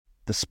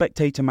The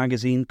Spectator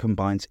magazine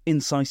combines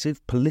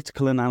incisive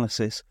political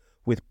analysis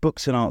with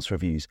books and arts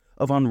reviews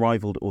of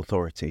unrivalled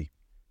authority.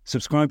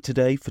 Subscribe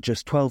today for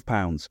just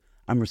 £12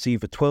 and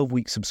receive a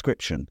 12-week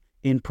subscription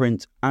in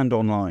print and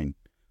online,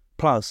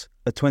 plus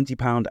a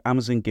 £20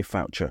 Amazon gift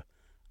voucher,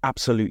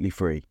 absolutely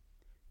free.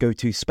 Go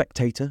to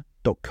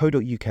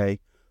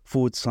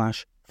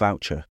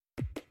spectator.co.uk/voucher.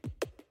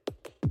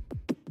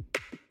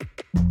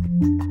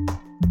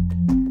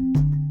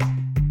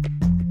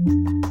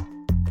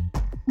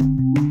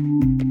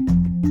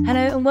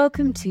 Hello and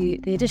welcome to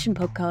the Edition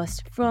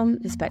podcast from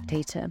The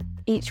Spectator.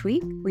 Each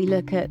week we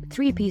look at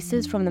 3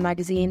 pieces from the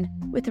magazine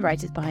with the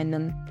writers behind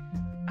them.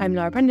 I'm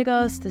Lara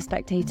Prendergast, The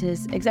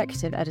Spectator's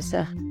executive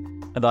editor.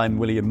 And I'm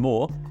William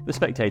Moore, The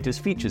Spectator's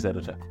features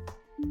editor.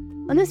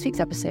 On this week's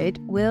episode,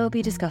 we'll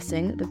be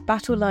discussing the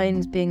battle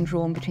lines being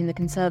drawn between the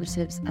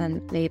Conservatives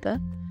and Labour.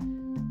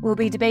 We'll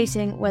be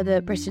debating whether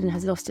Britain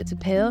has lost its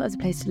appeal as a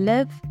place to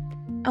live,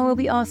 and we'll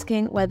be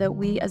asking whether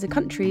we as a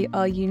country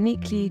are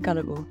uniquely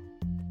gullible.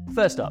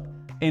 First up,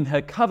 in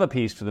her cover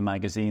piece for the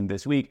magazine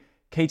this week,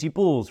 Katy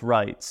Balls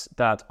writes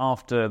that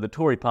after the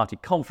Tory party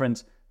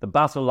conference, the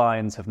battle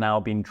lines have now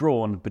been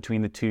drawn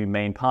between the two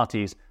main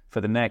parties for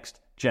the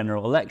next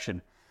general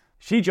election.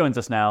 She joins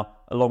us now,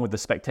 along with the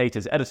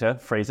Spectator's editor,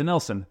 Fraser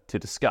Nelson, to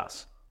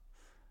discuss.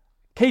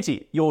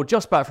 Katy, you're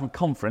just back from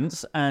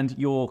conference, and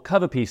your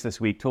cover piece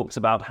this week talks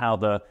about how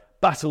the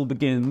battle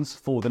begins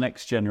for the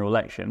next general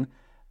election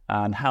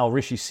and how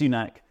Rishi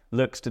Sunak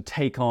looks to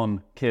take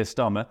on Keir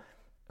Starmer.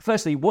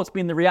 Firstly, what's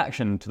been the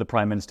reaction to the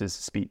Prime Minister's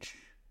speech?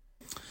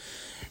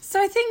 So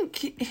I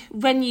think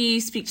when you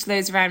speak to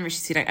those around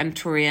Rishi Sunak and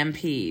Tory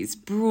MPs,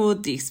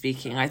 broadly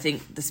speaking, I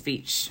think the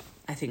speech,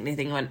 they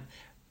think went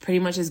pretty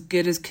much as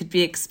good as could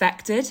be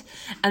expected.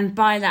 And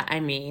by that, I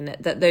mean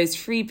that those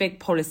 3 big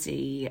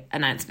policy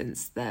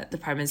announcements that the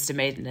Prime Minister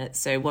made in it,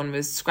 so one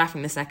was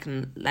scrapping the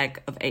second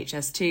leg of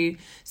HS2,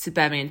 so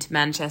Birmingham to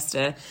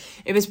Manchester,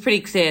 it was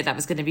pretty clear that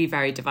was going to be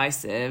very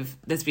divisive.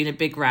 There's been a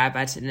big row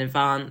about it in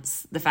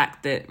advance. The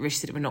fact that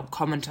Rishi Sunak would not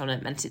comment on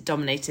it meant it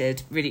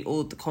dominated really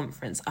all the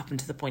conference up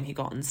until the point he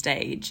got on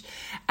stage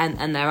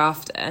and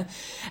thereafter.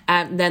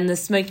 Then the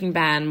smoking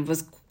ban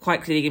was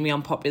quite clearly going to be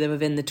unpopular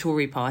within the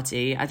Tory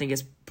party. I think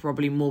it's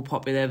probably more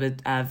popular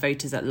with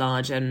voters at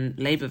large and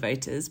Labour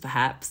voters,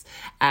 perhaps,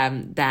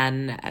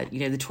 than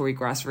the Tory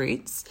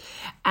grassroots.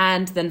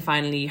 And then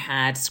finally you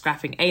had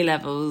scrapping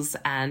A-levels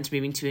and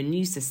moving to a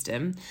new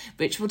system,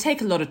 which will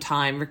take a lot of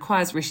time,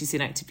 requires Rishi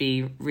Sunak to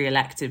be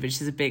re-elected,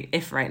 which is a big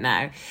if right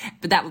now.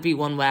 But that would be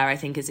one where I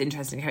think it's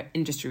interesting how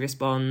industry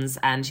responds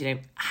and,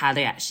 how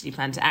they actually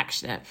plan to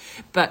action it.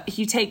 But if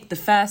you take the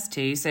first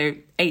 2, so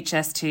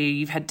HS2,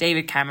 you've had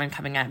David Cameron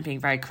coming out and being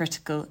very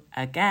critical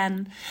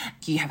again.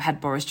 You have had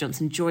Boris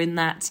Johnson join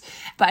that.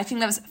 But I think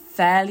that was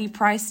fairly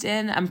priced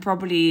in, and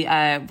probably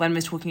when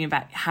we're talking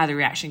about how the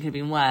reaction could have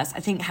been worse,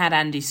 I think had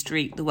Andy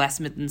Street, the West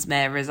Midlands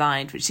mayor,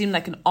 resigned, which seemed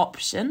like an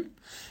option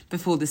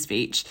before the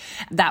speech,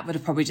 that would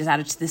have probably just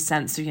added to this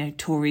sense of,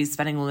 Tories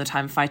spending all the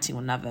time fighting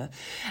one another.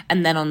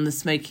 And then on the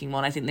smoking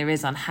one, I think there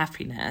is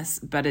unhappiness,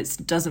 but it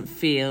doesn't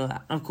feel,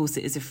 of course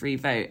it is a free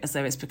vote, as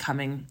though it's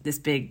becoming this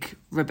big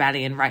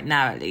rebellion right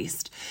now at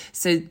least.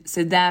 So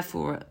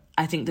therefore,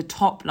 I think the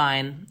top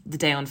line, the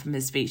day on from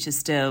his speech, is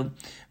still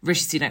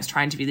Rishi Sunak's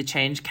trying to be the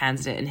change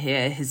candidate and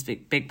hear his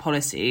big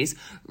policies,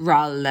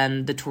 rather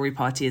than the Tory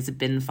party as a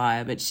bin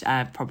fire, which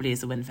probably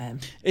is a win for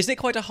him. Is it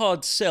quite a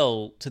hard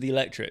sell to the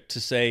electorate to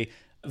say,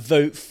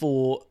 vote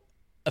for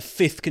a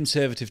 5th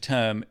Conservative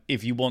term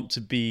if you want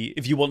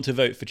to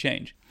vote for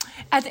change?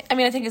 I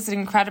think it's an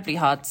incredibly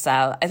hard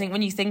sell. I think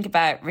when you think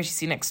about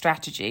Rishi Sunak's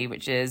strategy,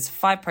 which is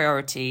 5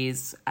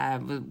 priorities,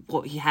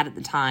 what he had at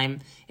the time,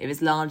 it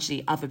was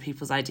largely other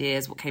people's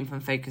ideas, what came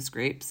from focus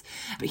groups.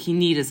 But he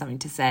needed something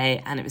to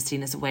say, and it was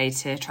seen as a way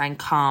to try and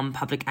calm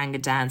public anger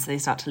down so they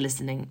start to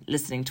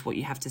listening to what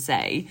you have to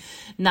say.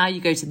 Now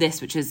you go to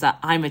this, which is that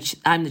I'm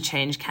the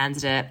change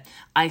candidate.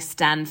 I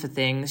stand for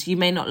things. You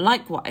may not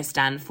like what I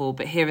stand for,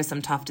 but here are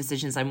some tough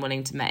decisions I'm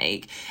willing to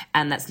make.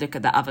 And let's look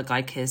at that other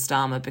guy, Keir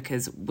Starmer,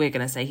 because we're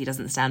going to say he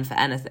doesn't stand for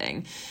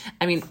anything.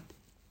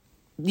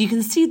 You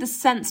can see the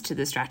sense to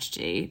the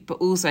strategy, but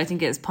also I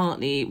think it's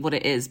partly what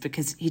it is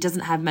because he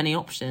doesn't have many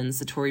options.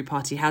 The Tory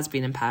party has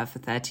been in power for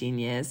 13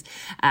 years.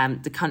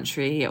 The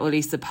country, or at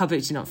least the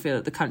public, do not feel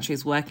that the country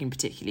is working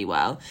particularly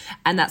well.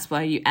 And that's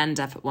where you end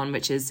up at one,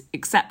 which is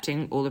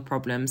accepting all the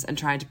problems and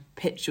trying to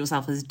pitch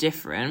yourself as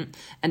different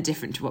and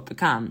different to what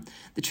become.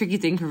 The tricky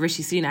thing for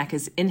Rishi Sunak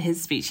is in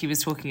his speech, he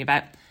was talking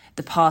about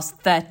the past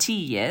 30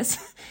 years.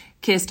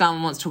 Keir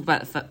Starmer wants to talk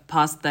about the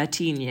past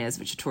 13 years,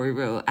 which are Tory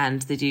rule,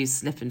 and they do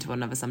slip into one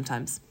another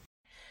sometimes.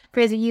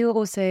 Fraser, you were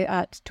also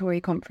at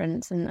Tory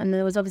conference, and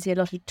there was obviously a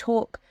lot of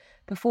talk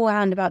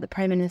beforehand about the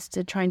Prime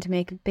Minister trying to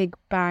make a big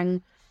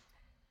bang.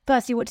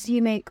 Firstly, what did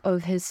you make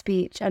of his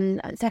speech? And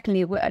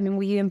secondly,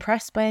 were you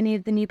impressed by any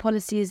of the new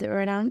policies that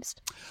were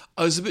announced?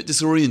 I was a bit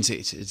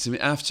disorientated.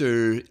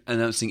 After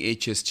announcing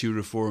HS2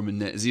 reform and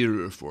net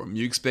zero reform,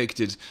 you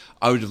expected,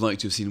 I would have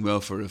liked to have seen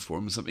welfare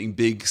reform, something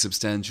big,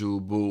 substantial,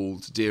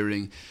 bold,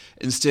 daring.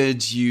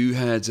 Instead, you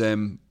had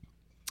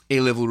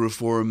A-level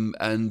reform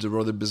and a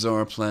rather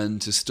bizarre plan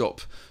to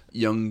stop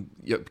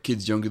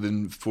kids younger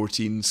than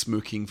 14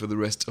 smoking for the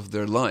rest of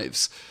their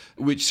lives,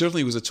 which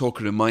certainly was a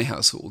talker in my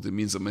household. It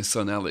means that my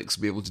son Alex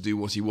will be able to do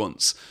what he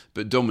wants.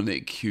 But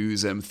Dominic,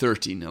 who's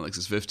 13, Alex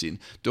is 15,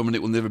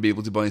 Dominic will never be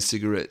able to buy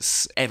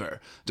cigarettes ever.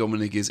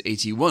 Dominic is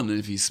 81, and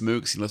if he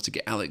smokes, he'll have to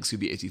get Alex, who'll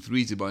be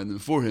 83, to buy them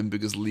for him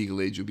because the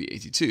legal age will be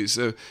 82.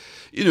 So,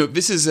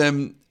 this is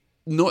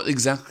not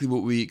exactly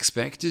what we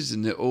expected,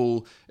 and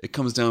it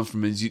comes down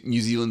from a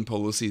New Zealand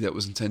policy that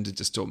was intended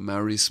to stop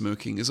Maori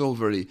smoking. It's all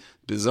very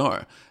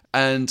bizarre,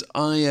 and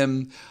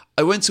I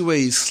went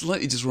away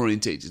slightly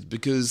disorientated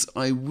because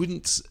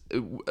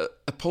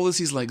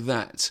policies like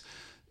that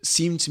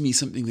seemed to me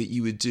something that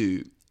you would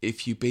do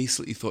if you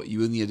basically thought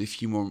you only had a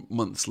few more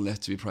months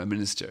left to be Prime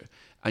Minister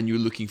and you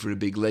were looking for a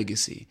big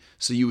legacy.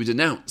 So you would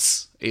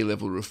announce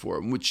A-level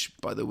reform, which,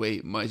 by the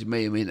way,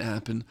 may or may not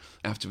happen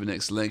after the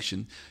next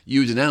election.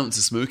 You would announce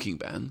a smoking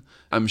ban.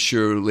 I'm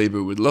sure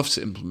Labour would love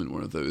to implement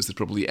one of those. They'd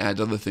probably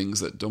add other things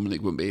that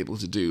Dominic won't be able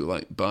to do,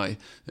 like buy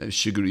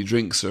sugary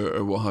drinks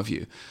or what have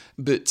you.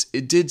 But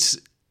it did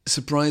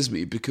surprise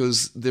me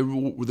because there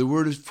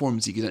were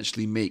reforms he could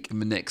actually make in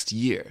the next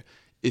year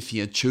if he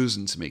had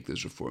chosen to make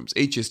those reforms.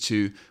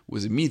 HS2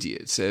 was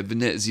immediate. The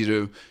net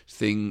zero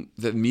thing,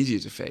 the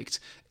immediate effect.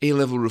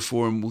 A-level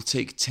reform will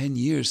take 10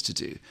 years to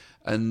do,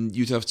 and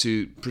you'd have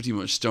to pretty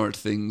much start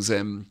things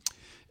in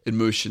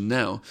motion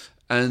now.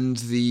 And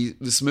the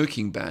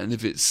smoking ban,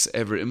 if it's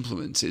ever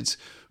implemented,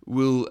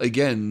 will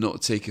again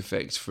not take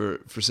effect for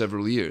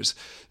several years.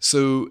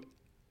 So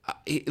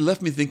it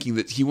left me thinking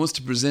that he wants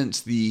to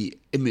present the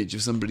image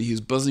of somebody who's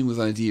buzzing with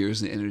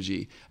ideas and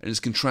energy and is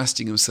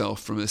contrasting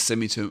himself from a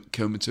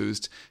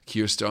semi-comatose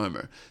Keir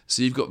Starmer.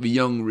 So you've got the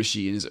young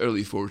Rishi in his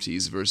early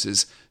 40s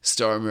versus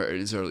Starmer in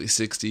his early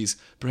 60s.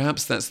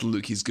 Perhaps that's the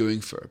look he's going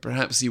for.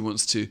 Perhaps he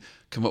wants to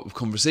come up with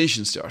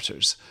conversation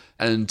starters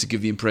and to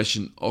give the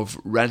impression of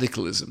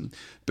radicalism.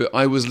 But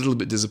I was a little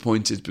bit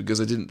disappointed because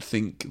I didn't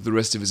think the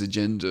rest of his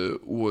agenda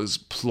was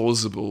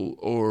plausible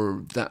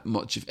or that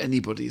much of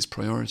anybody's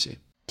priority.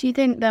 Do you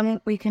think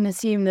then we can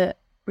assume that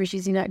Rishi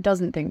Sunak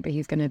doesn't think that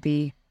he's going to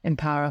be in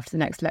power after the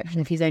next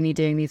election if he's only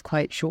doing these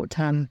quite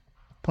short-term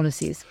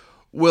policies?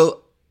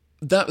 Well,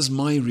 that was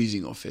my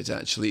reading of it,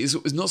 actually.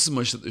 It was not so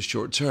much that they're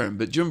short-term,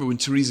 but do you remember when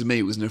Theresa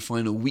May was in her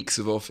final weeks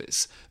of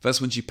office? That's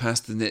when she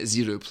passed the net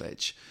zero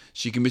pledge.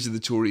 She committed the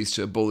Tories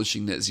to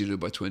abolishing net zero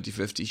by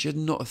 2050. She had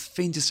not the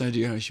faintest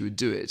idea how she would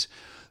do it.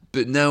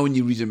 But now when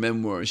you read her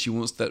memoir, she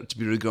wants that to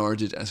be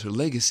regarded as her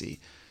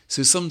legacy.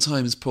 So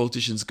sometimes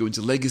politicians go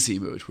into legacy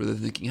mode where they're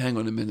thinking, hang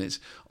on a minute,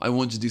 I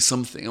want to do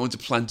something. I want to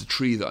plant a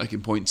tree that I can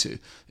point to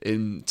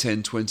in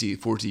 10, 20,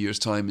 40 years'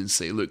 time and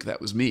say, look,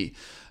 that was me.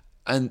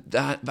 And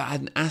that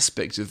had an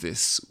aspect of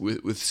this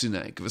with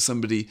Sunak, of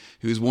somebody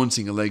who is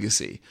wanting a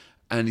legacy,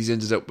 and he's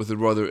ended up with a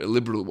rather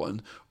illiberal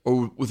one,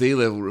 or with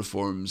A-level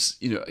reforms,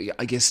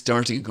 I guess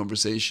starting a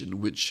conversation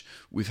which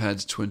we've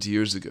had 20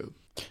 years ago.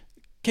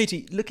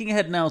 Katy, looking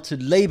ahead now to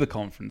Labour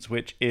conference,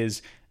 which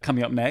is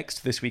coming up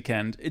next this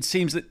weekend, it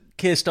seems that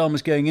Keir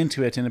Starmer's going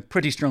into it in a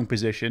pretty strong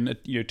position, a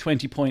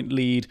 20-point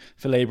lead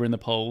for Labour in the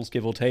polls,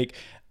 give or take,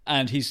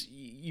 and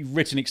you've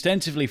written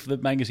extensively for the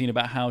magazine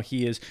about how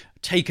he has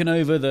taken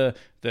over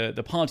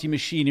the party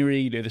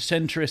machinery, the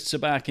centrists are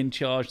back in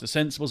charge, the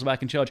sensibles are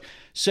back in charge.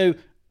 So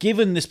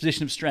given this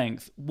position of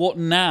strength, what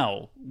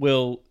now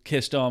will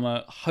Keir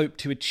Starmer hope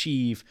to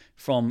achieve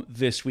from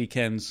this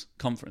weekend's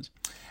conference?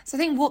 So I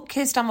think what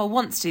Keir Starmer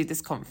wants to do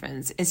this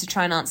conference is to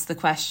try and answer the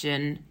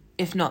question,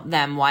 if not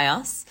them, why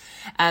us?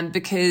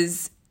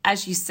 Because,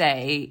 as you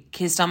say,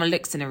 Keir Starmer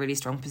looks in a really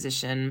strong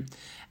position.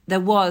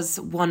 There was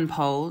one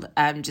poll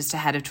just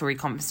ahead of Tory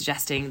conference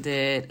suggesting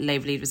the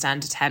Labour lead was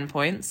down to 10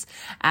 points.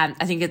 I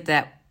think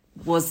that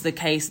was the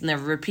case, and there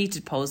were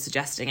repeated polls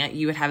suggesting it.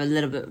 You would have a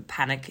little bit of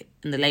panic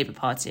in the Labour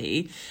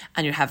Party,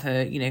 and you'd have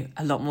a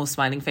lot more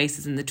smiling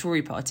faces in the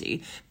Tory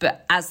Party.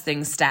 But as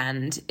things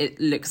stand, it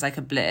looks like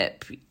a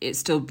blip. It's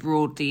still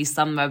broadly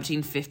somewhere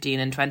between 15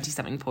 and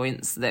 20-something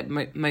points that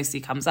mostly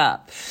comes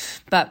up.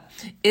 But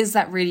is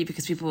that really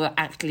because people are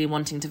actively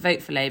wanting to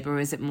vote for Labour, or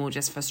is it more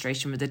just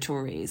frustration with the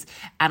Tories?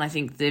 And I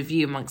think the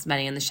view amongst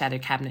many in the shadow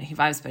cabinet who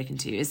I've spoken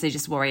to is they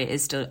just worry it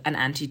is still an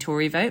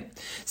anti-Tory vote.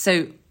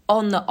 So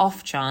on the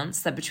off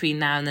chance that between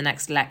now and the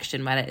next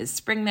election, whether it is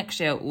spring next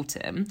year or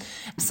autumn,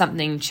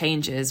 something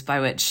changes by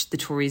which the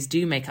Tories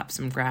do make up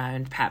some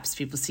ground, perhaps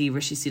people see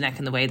Rishi Sunak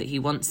in the way that he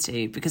wants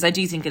to, because I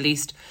do think at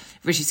least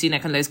Rishi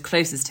Sunak and those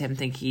closest to him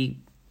think he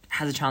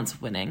has a chance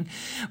of winning,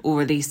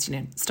 or at least,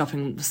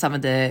 stopping some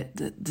of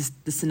the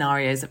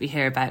scenarios that we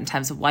hear about in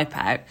terms of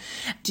wipeout.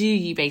 Do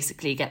you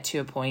basically get to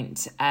a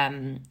point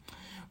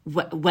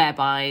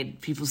whereby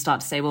people start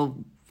to say, well,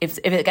 if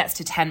it gets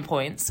to 10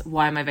 points,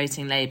 why am I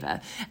voting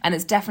Labour? And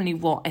it's definitely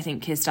what I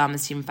think Keir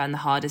Starmer's team found the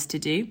hardest to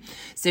do.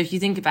 So if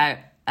you think about,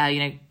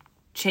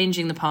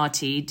 changing the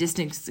party,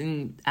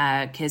 distancing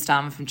Keir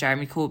Starmer from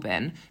Jeremy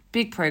Corbyn,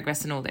 big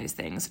progress in all those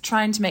things.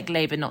 Trying to make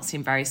Labour not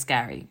seem very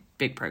scary,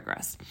 big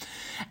progress.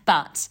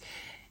 But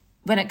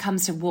when it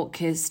comes to what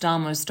Keir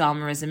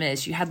Starmerism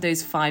is, you had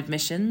those 5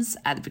 missions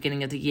at the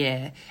beginning of the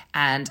year.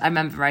 And I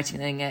remember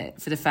writing it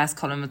for the first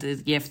column of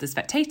the year for The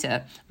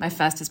Spectator, my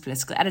first as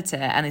political editor.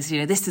 And it's,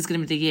 this is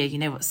going to be the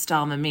year, what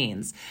Starmer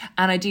means.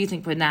 And I do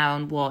think we're now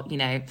on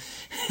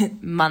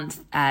month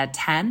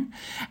 10.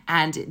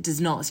 And it does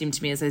not seem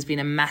to me as there's been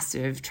a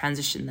massive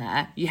transition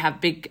there. You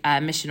have big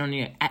mission on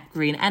your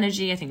green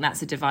energy. I think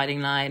that's a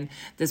dividing line.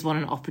 There's one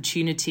on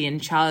opportunity and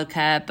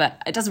childcare,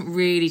 but it doesn't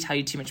really tell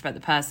you too much about the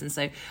person.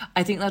 So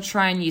I think they'll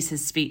try and use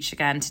his speech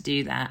again to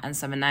do that and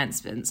some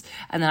announcements.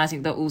 And then I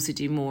think they'll also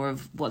do more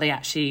of what they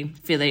actually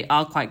feel they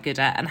are quite good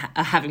at and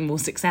are having more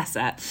success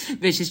at,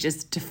 which is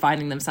just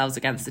defining themselves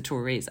against the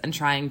Tories and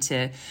trying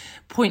to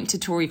point to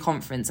Tory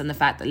conference and the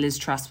fact that Liz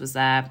Truss was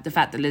there, the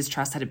fact that Liz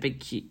Truss had a big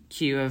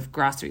queue of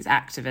grassroots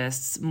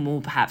activists,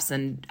 more perhaps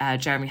than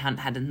Jeremy Hunt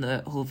had in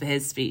the hall for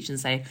his speech, and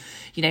say,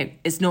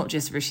 it's not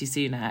just Rishi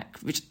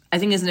Sunak, which I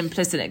think is an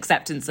implicit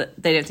acceptance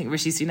that they don't think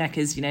Rishi Sunak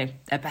is,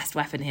 their best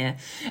weapon here.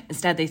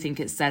 Instead, they think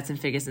it's certain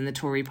figures in the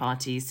Tory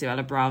party,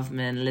 Suella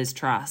Braverman, Liz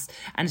Truss,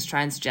 and to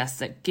try and suggest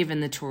that given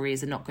the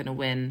Tories are not going to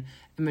win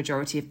a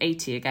majority of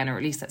 80 again, or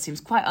at least that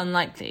seems quite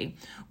unlikely,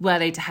 were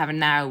they to have a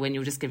narrow win,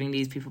 you're just giving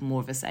these people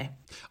more of a say.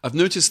 I've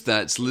noticed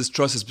that Liz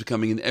Truss is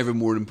becoming an ever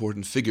more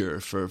important figure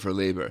for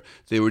Labour.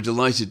 They were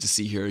delighted to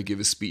see her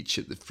give a speech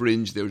at the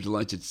Fringe. They were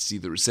delighted to see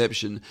the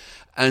reception.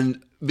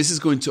 And this is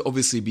going to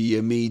obviously be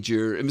a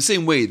major, in the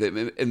same way that,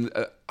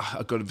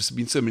 there's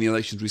been so many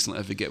elections recently,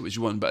 I forget which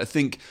one, but I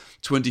think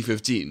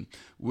 2015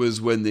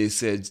 was when they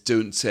said,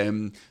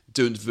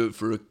 don't vote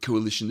for a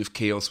coalition of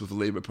chaos with the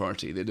Labour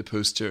Party. They had a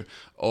poster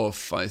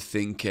of, I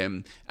think,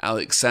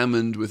 Alex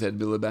Salmond with Ed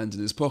Miliband in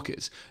his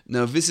pocket.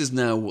 Now, this is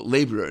now what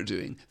Labour are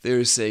doing.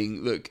 They're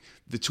saying, look,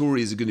 the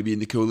Tories are going to be in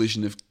the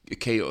coalition of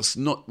chaos,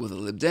 not with the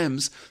Lib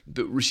Dems,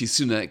 but Rishi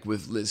Sunak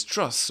with Liz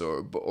Truss,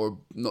 or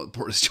not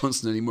Boris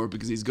Johnson anymore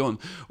because he's gone,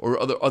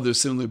 or other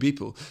similar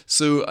people.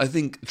 So I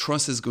think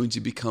Truss is going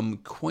to become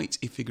quite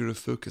a figure of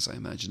focus, I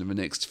imagine, in the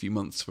next few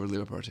months for the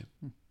Labour Party.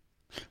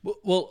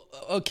 Well,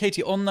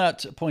 Katy, on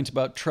that point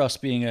about Truss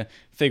being a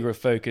figure of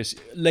focus,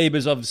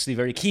 Labour's obviously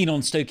very keen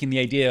on stoking the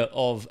idea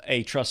of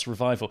a Truss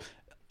revival.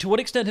 To what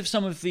extent have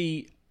some of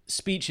the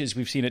speeches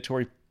we've seen at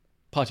Tory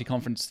party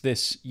conference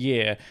this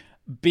year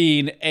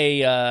been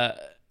a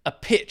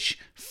pitch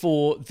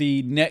for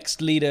the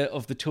next leader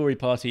of the Tory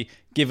party,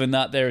 given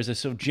that there is a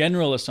sort of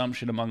general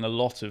assumption among a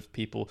lot of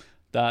people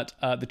that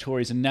the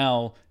Tories are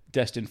now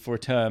destined for a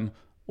term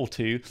or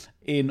two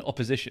in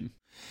opposition?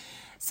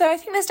 So I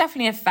think there's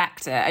definitely a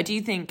factor. I do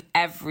think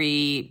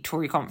every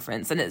Tory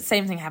conference, and the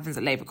same thing happens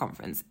at Labour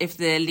conference, if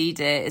the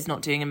leader is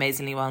not doing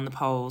amazingly well in the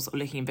polls or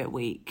looking a bit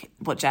weak,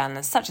 what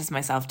journalists such as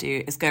myself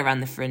do is go around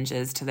the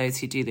fringes to those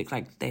who do look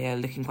like they are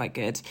looking quite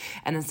good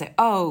and then say,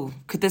 oh,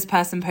 could this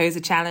person pose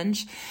a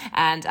challenge?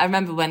 And I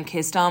remember when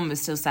Keir Starmer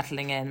was still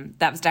settling in,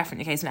 that was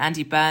definitely the case when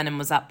Andy Burnham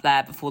was up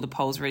there before the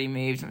polls really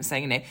moved and was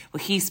saying,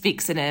 well, he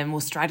speaks in a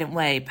more strident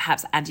way,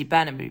 perhaps Andy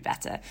Burnham would be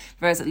better.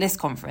 Whereas at this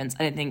conference,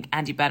 I don't think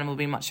Andy Burnham will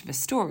be much of a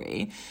story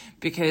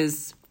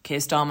because Keir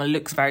Starmer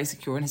looks very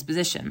secure in his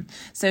position.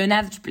 So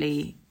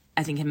inevitably,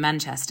 I think in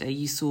Manchester,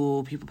 you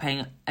saw people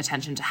paying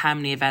attention to how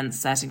many events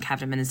certain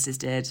cabinet ministers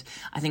did.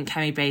 I think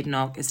Kemi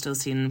Badenoch is still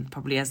seen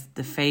probably as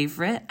the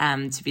favourite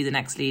to be the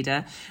next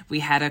leader. We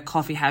had a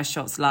Coffee House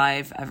Shots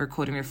Live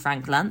recording with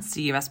Frank Luntz,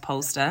 the US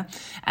pollster,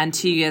 and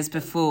 2 years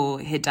before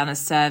he'd done a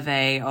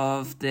survey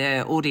of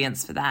the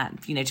audience for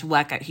that, to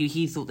work out who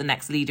he thought the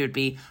next leader would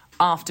be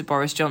after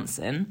Boris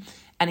Johnson.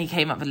 And he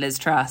came up with Liz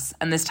Truss.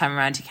 And this time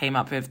around, he came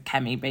up with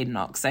Kemi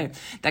Badenoch. So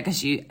that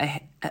gives you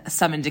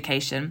some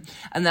indication.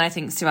 And then I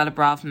think Suella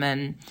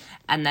Braverman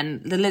and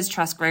then the Liz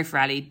Truss Growth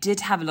Rally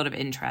did have a lot of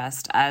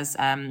interest. As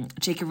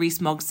Jacob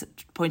Rees-Mogg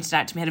pointed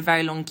out to me, had a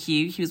very long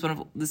queue. He was one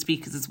of the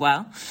speakers as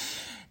well.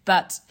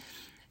 But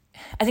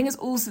I think it's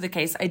also the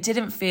case, I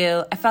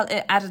felt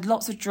it added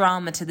lots of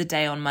drama to the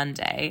day on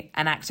Monday.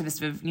 And activists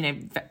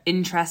were,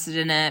 interested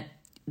in it.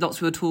 Lots of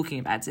people were talking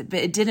about it, but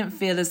it didn't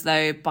feel as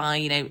though by,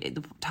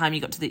 the time you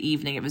got to the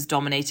evening, it was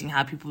dominating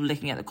how people were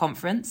looking at the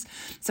conference.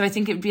 So I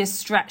think it would be a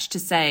stretch to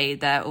say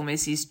that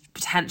almost these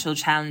potential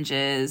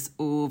challenges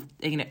or,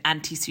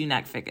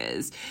 anti-Sunak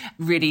figures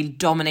really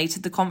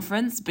dominated the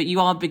conference. But you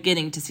are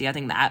beginning to see, I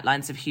think, the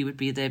outlines of who would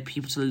be the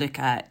people to look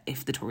at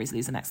if the Tories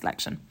lose the next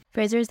election.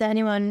 Fraser, is there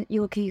anyone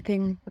you're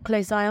keeping a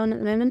close eye on at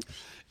the moment?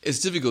 It's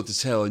difficult to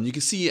tell, and you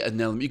can see an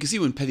element. You can see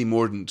when Penny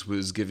Mordaunt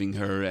was giving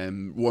her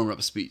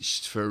warm-up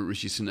speech for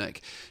Rishi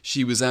Sunak,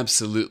 she was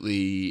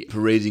absolutely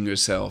parading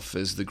herself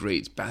as the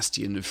great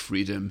bastion of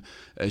freedom.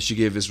 She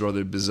gave this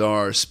rather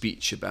bizarre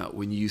speech about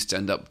when you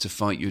stand up to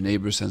fight, your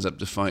neighbour stands up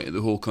to fight,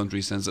 the whole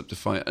country stands up to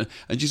fight,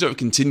 and she sort of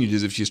continued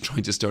as if she's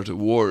trying to start a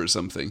war or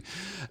something.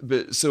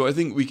 But so I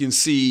think we can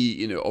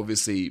see,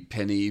 obviously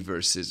Penny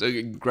versus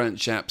Grant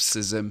Shapps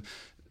is.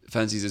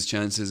 Fancies his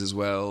chances as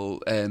well.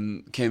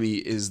 Kemi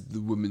is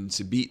the woman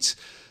to beat.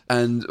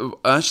 And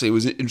actually, it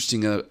was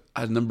interesting. I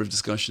had a number of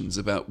discussions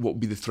about what would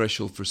be the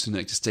threshold for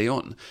Sunak to stay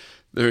on.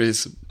 There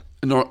is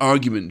an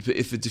argument, but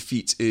if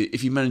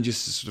he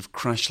manages to sort of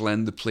crash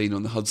land the plane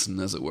on the Hudson,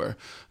 as it were,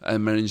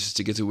 and manages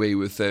to get away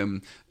with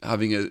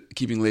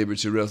keeping Labour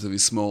to a relatively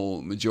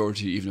small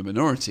majority, even a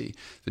minority,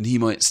 then he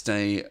might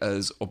stay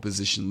as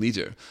opposition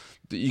leader.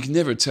 But you can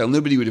never tell.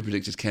 Nobody would have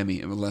predicted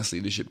Kemi in the last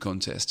leadership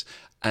contest,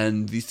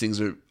 and these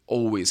things are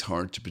always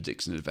hard to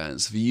predict in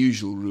advance. The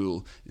usual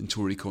rule in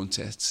Tory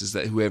contests is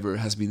that whoever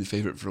has been the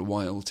favourite for a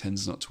while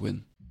tends not to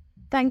win.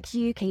 Thank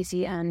you,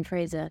 Katy and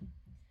Fraser.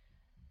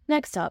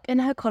 Next up, in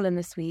her column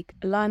this week,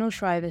 Lionel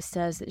Shriver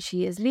says that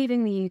she is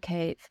leaving the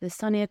UK for the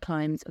sunnier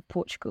climes of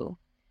Portugal.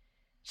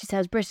 She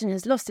says Britain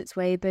has lost its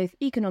way both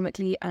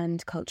economically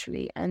and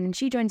culturally, and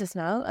she joins us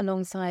now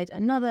alongside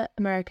another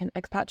American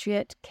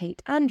expatriate,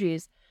 Kate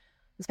Andrews,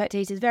 the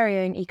Spectator's very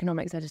own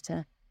economics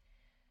editor.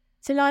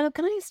 So Lionel,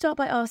 can I start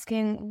by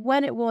asking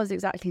when it was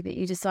exactly that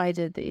you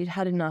decided that you'd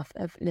had enough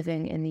of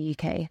living in the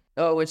UK?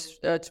 Oh,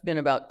 it's been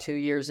about 2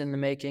 years in the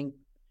making.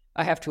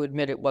 I have to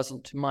admit it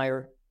wasn't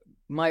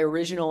my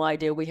original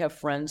idea. We have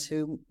friends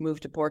who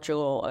moved to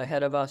Portugal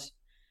ahead of us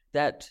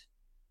that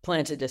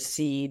planted a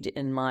seed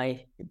in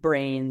my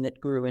brain that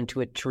grew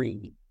into a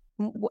tree.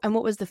 And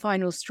what was the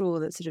final straw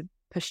that sort of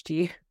pushed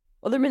you?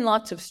 Well, there have been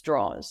lots of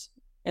straws,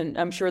 and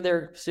I'm sure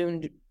they're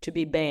soon to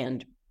be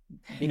banned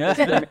because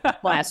they're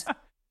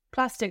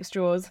plastic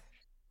straws.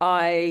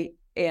 I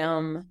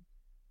am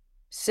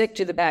sick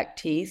to the back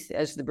teeth,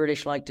 as the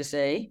British like to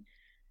say,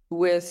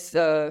 with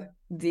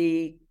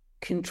the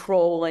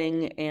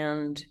controlling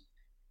and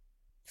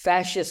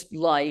fascist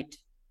light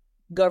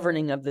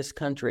governing of this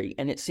country,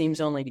 and it seems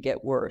only to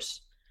get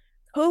worse.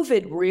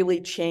 COVID really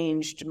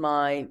changed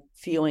my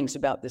feelings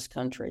about this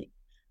country.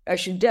 I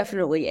should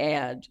definitely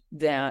add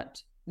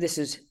that this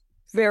is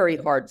very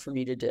hard for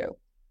me to do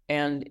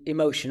and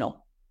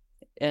emotional.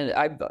 And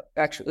I've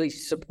actually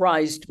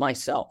surprised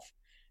myself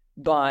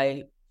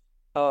by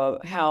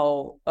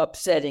how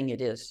upsetting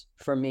it is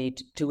for me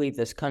to leave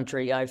this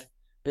country. I've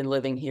been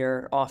living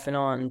here off and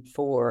on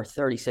for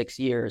 36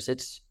 years.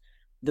 It's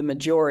the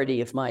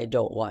majority of my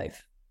adult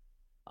life.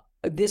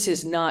 This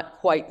is not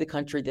quite the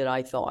country that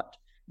I thought.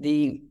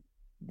 The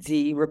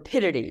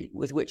rapidity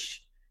with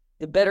which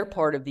the better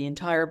part of the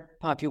entire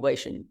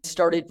population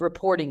started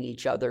reporting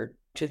each other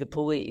to the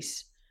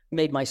police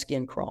made my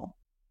skin crawl.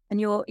 And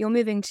you're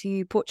moving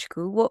to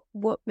Portugal.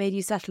 What made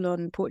you settle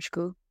on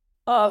Portugal?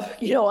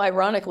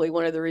 Ironically,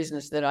 one of the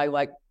reasons that I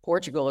like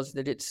Portugal is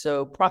that it's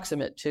so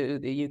proximate to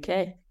the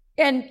UK.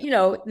 And,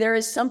 there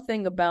is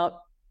something about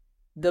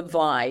the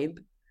vibe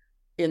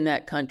in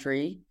that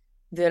country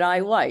that I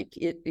like.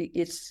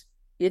 It's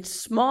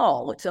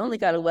small. It's only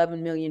got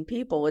 11 million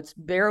people. It's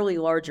barely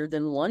larger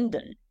than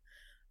London.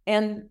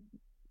 And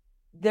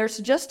there's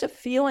just a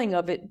feeling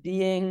of it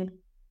being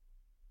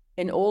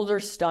an older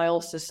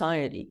style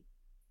society.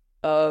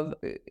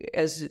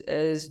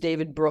 As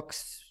David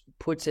Brooks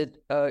puts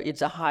it,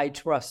 it's a high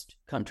trust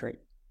country.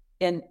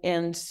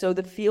 And so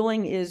the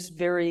feeling is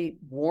very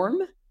warm.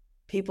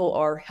 People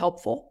are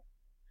helpful.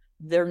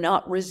 They're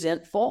not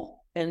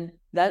resentful. And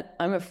that,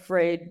 I'm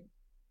afraid,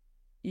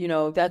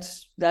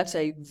 that's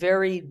a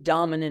very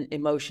dominant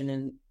emotion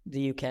in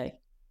the UK.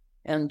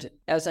 And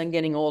as I'm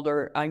getting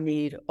older, I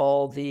need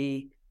all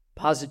the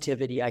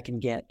positivity I can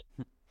get.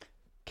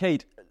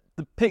 Kate,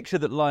 the picture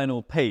that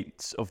Lionel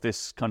paints of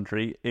this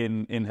country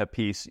in her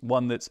piece,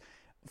 one that's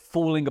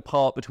falling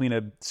apart between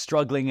a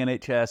struggling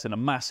NHS and a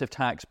massive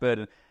tax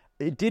burden,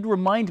 it did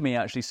remind me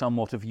actually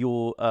somewhat of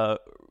your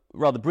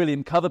rather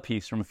brilliant cover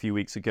piece from a few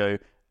weeks ago,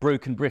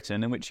 Broken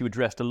Britain, in which you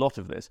addressed a lot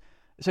of this.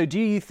 So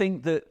do you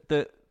think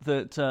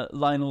that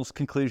Lionel's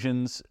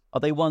conclusions, are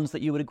they ones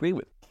that you would agree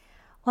with?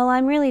 Well,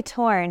 I'm really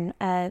torn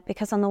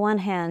because on the one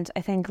hand,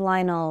 I think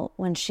Lionel,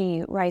 when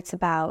she writes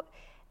about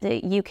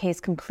the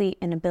UK's complete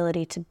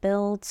inability to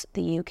build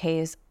the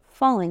UK's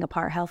falling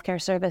apart healthcare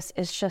service,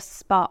 is just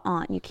spot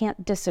on. You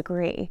can't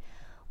disagree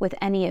with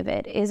any of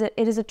it.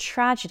 It is a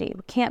tragedy.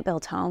 We can't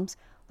build homes.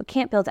 We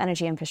can't build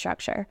energy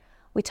infrastructure.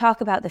 We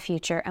talk about the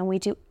future and we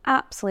do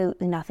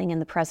absolutely nothing in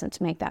the present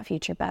to make that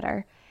future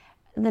better.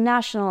 The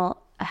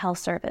National Health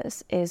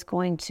Service is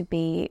going to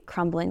be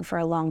crumbling for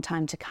a long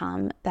time to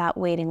come. That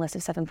waiting list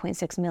of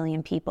 7.6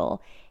 million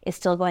people is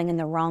still going in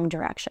the wrong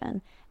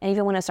direction. And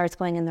even when it starts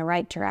going in the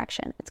right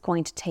direction, it's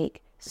going to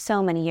take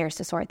so many years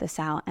to sort this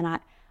out. And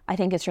I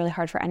think it's really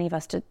hard for any of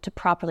us to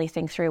properly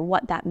think through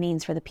what that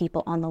means for the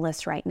people on the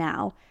list right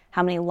now.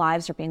 How many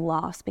lives are being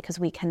lost because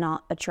we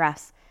cannot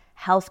address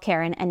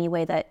healthcare in any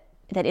way that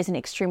isn't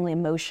extremely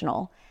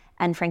emotional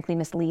and frankly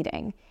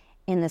misleading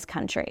in this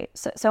country.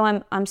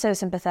 So I'm so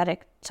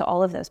sympathetic to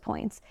all of those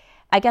points.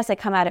 I guess I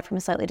come at it from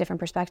a slightly different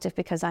perspective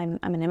because I'm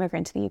an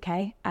immigrant to the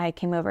UK. I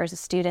came over as a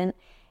student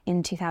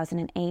in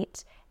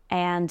 2008,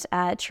 and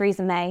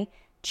Theresa May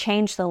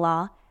changed the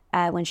law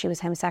when she was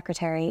Home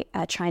Secretary,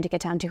 trying to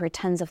get down to her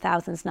tens of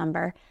thousands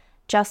number.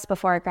 Just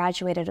before I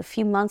graduated, a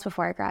few months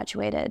before I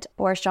graduated,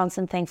 Boris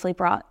Johnson thankfully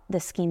brought the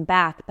scheme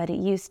back, but it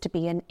used to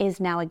be and is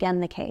now again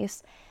the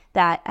case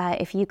that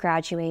if you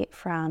graduate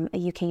from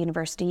a UK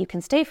university, you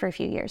can stay for a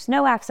few years.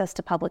 No access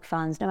to public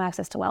funds, no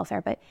access to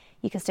welfare, but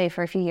you can stay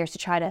for a few years to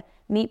try to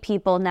meet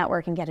people,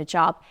 network, and get a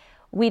job.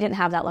 We didn't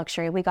have that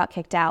luxury. We got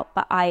kicked out,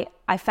 but I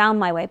found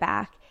my way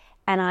back,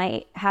 and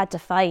I had to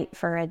fight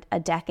for a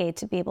decade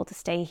to be able to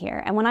stay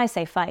here. And when I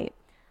say fight,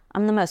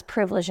 I'm the most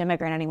privileged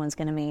immigrant anyone's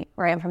going to meet.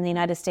 Right? I'm from the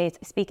United States.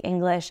 I speak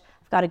English.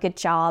 I've got a good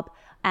job.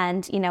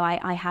 And,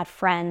 I had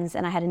friends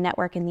and I had a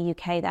network in the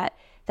UK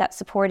that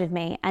supported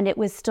me. And it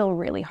was still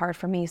really hard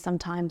for me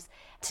sometimes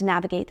to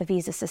navigate the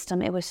visa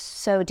system. It was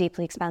so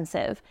deeply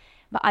expensive.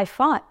 But I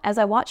fought. As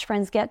I watched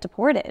friends get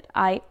deported,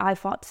 I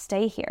fought to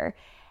stay here.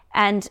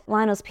 And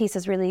Lionel's piece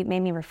has really made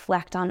me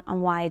reflect on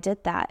why I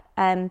did that.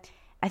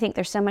 I think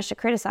there's so much to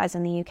criticize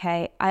in the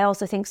UK. I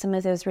also think some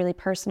of those really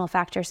personal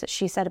factors that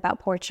she said about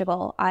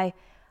Portugal,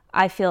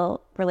 I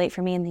feel relate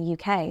for me in the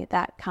UK.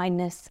 That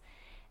kindness,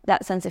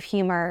 that sense of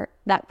humor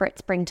that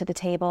Brits bring to the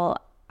table.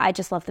 I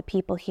just love the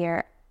people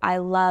here. I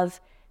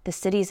love the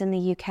cities in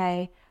the UK.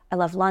 I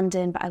love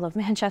London, but I love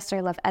Manchester.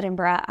 I love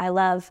Edinburgh. I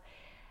love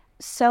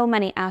so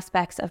many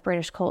aspects of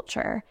British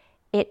culture.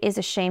 It is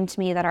a shame to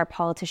me that our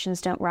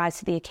politicians don't rise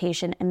to the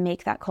occasion and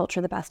make that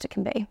culture the best it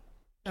can be.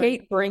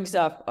 Kate brings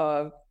up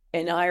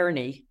an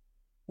irony,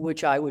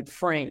 which I would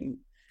frame,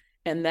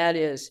 and that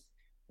is,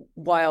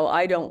 while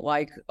I don't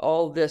like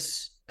all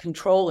this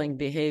controlling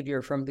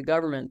behavior from the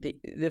government,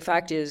 the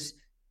fact is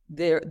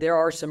there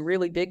are some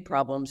really big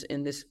problems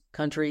in this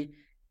country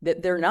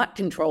that they're not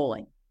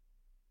controlling.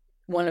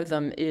 One of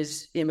them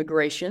is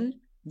immigration.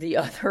 The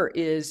other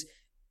is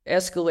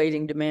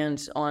escalating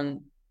demands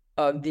on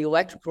the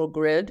electrical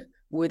grid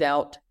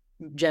without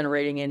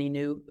generating any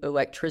new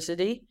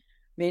electricity.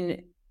 I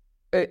mean,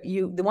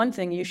 the one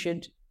thing you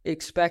should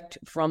expect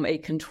from a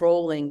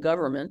controlling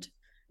government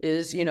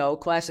is,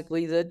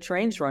 classically the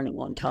trains running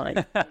on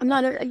time.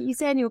 You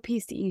say in your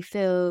piece that you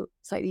feel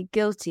slightly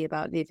guilty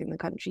about leaving the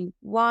country.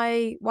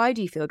 Why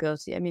do you feel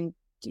guilty? I mean,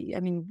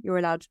 you're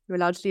allowed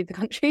to leave the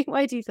country.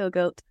 Why do you feel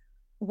guilt?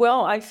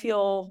 Well, I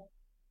feel,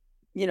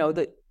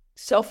 that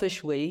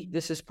selfishly,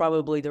 this is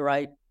probably the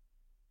right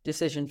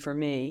decision for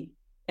me.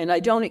 And I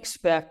don't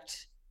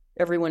expect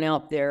everyone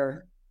out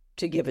there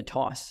to give a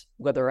toss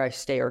whether I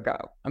stay or go.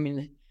 I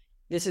mean,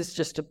 this is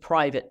just a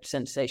private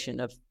sensation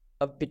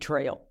of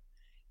betrayal.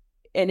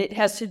 And it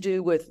has to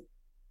do with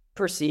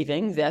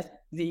perceiving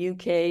that the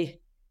UK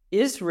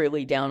is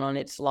really down on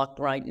its luck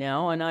right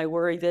now. And I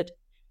worry that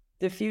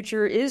the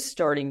future is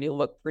starting to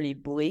look pretty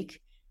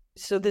bleak.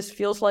 So this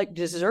feels like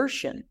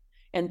desertion,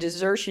 and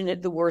desertion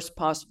at the worst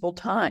possible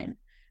time.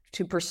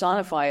 To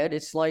personify it,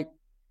 it's like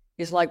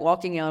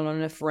walking out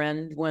on a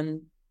friend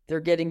when they're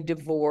getting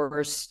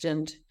divorced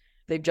and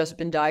they've just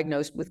been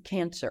diagnosed with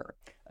cancer.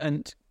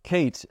 And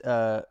Kate,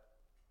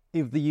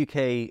 if the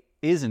UK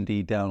is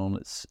indeed down on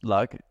its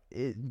luck,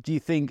 do you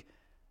think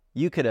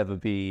you could ever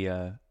be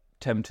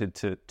tempted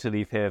to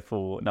leave here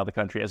for another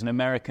country? As an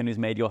American who's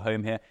made your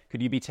home here,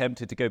 could you be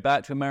tempted to go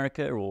back to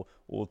America or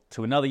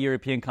to another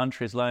European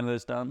country as Lionel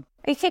has done?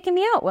 Are you kicking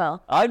me out,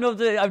 Will? I'm not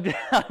trying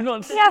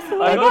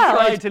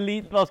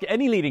to ask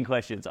any leading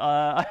questions.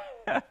 But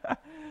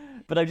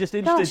I'm just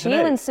interested Gosh, to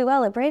know. you and Sue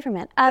Ellen,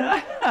 Braverman.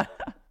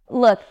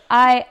 Look,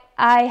 I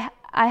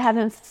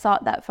haven't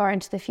thought that far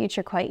into the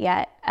future quite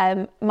yet.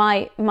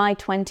 My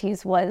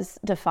 20s was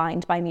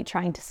defined by me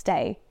trying to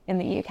stay in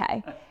the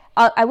UK.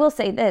 I will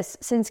say this,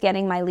 since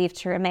getting my leave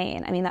to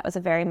remain, I mean, that was a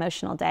very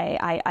emotional day.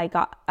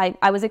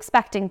 I was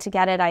expecting to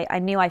get it. I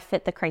knew I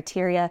fit the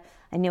criteria.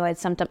 I knew I'd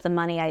summed up the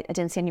money. I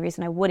didn't see any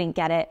reason I wouldn't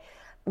get it.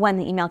 When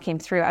the email came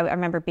through, I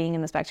remember being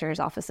in the Spectator's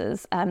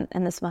offices, and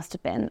this must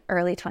have been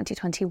early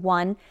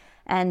 2021,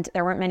 and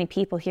there weren't many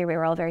people here. We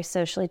were all very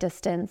socially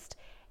distanced.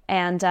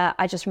 And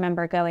I just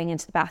remember going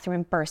into the bathroom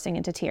and bursting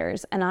into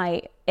tears,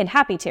 and in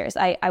happy tears.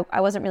 I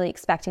wasn't really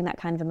expecting that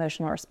kind of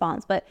emotional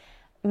response, but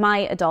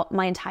my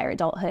entire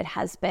adulthood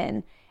has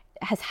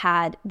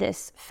had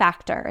this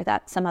factor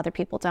that some other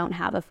people don't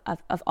have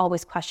of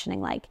always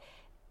questioning, like,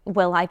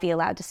 will I be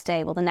allowed to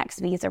stay? Will the next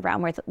visa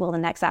round, will the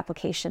next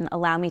application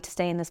allow me to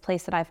stay in this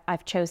place that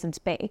I've chosen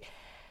to be?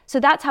 So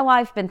that's how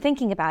I've been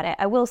thinking about it.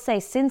 I will say,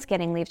 since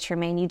getting leave to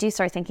remain, you do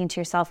start thinking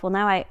to yourself, well,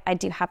 now I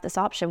do have this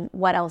option.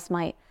 What else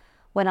might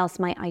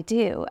I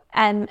do?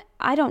 And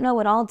I don't know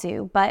what I'll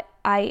do, but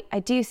I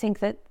do think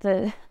that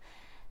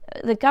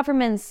the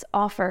government's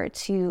offer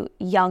to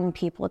young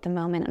people at the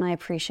moment, and I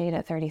appreciate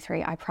at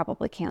 33, I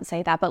probably can't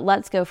say that, but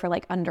let's go for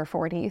like under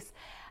 40s,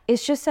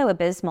 it's just so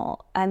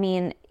abysmal. I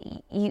mean,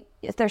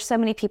 there's so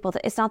many people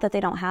that it's not that they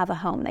don't have a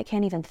home. They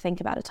can't even think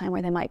about a time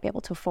where they might be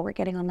able to afford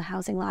getting on the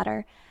housing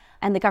ladder.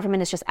 And the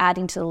government is just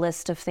adding to the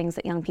list of things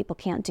that young people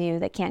can't do.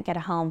 They can't get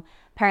a home.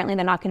 Apparently,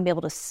 they're not going to be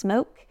able to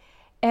smoke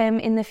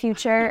in the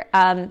future.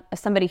 As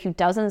somebody who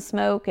doesn't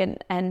smoke, and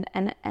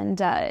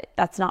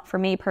that's not for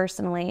me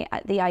personally,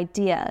 the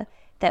idea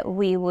that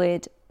we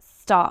would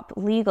stop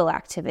legal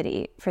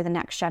activity for the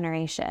next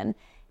generation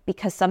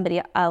because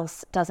somebody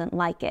else doesn't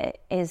like it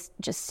is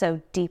just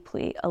so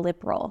deeply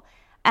illiberal.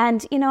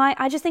 And,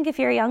 I just think if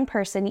you're a young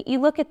person, you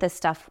look at this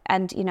stuff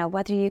and,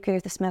 whether you agree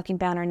with the smoking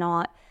ban or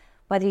not,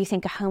 whether you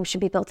think a home should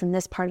be built in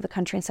this part of the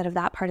country instead of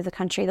that part of the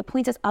country. The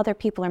point is other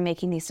people are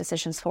making these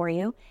decisions for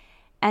you,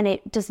 and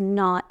it does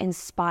not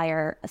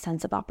inspire a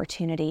sense of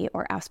opportunity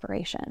or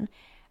aspiration.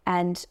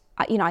 And,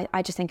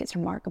 I just think it's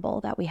remarkable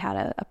that we had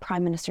a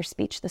prime minister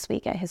speech this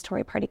week at his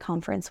Tory party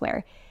conference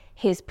where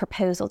his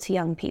proposal to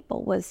young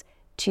people was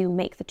to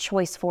make the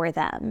choice for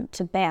them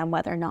to ban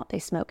whether or not they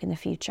smoke in the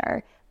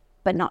future,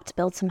 but not to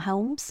build some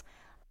homes.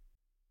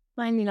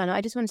 Finally, Lana,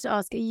 I just wanted to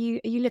ask, are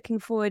you looking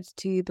forward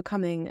to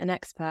becoming an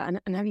expat,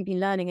 and have you been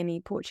learning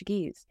any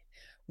Portuguese?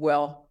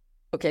 Well,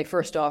 okay,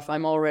 first off,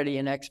 I'm already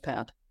an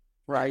expat,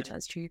 right?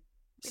 That's true.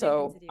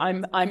 So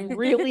I'm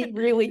really,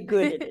 really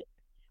good at it.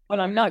 What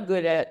I'm not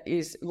good at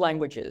is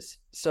languages.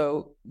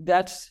 So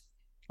there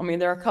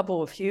are a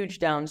couple of huge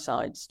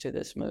downsides to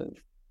this move.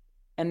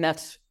 And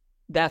that's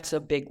a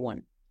big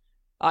one.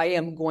 I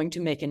am going to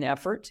make an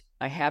effort.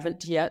 I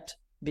haven't yet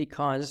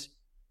because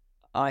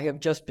I have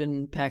just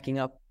been packing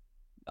up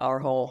our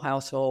whole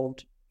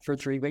household for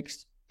 3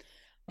 weeks.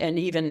 And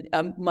even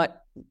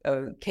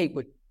Kate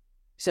would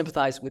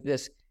sympathize with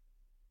this.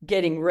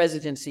 Getting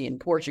residency in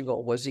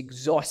Portugal was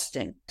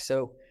exhausting.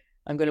 So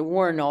I'm going to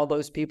warn all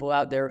those people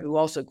out there who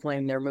also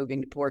claim they're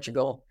moving to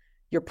Portugal.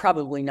 You're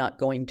probably not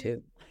going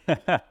to.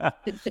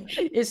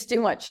 It's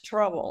too much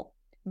trouble.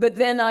 But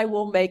then I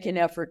will make an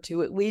effort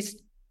to at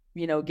least,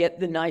 get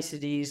the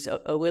niceties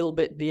a little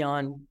bit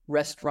beyond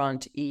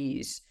restaurant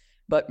ease.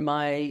 But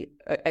my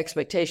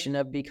expectation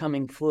of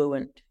becoming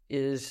fluent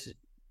is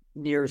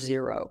near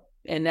zero.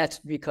 And that's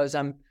because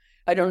I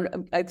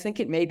think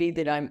it may be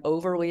that I'm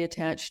overly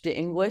attached to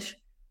English,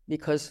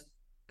 because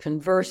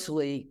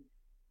conversely,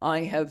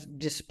 I have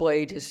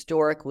displayed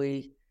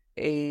historically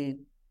a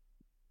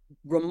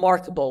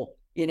remarkable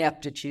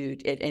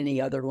ineptitude at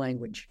any other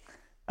language.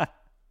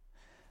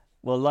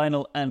 Well,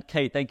 Lionel and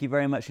Kate, thank you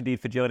very much indeed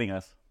for joining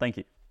us. Thank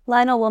you.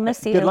 Lionel, we'll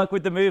miss you. Good luck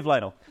with the move,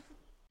 Lionel.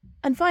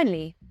 And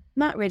finally,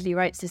 Matt Ridley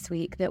writes this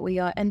week that we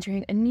are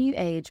entering a new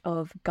age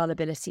of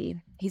gullibility.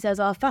 He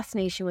says our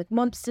fascination with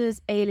monsters,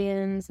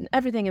 aliens, and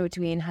everything in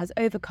between has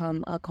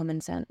overcome our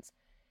common sense.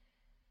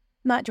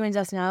 Matt joins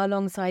us now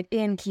alongside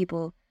Ian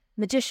Keable,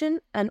 magician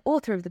and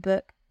author of the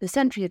book The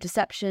Century of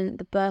Deception,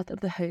 The Birth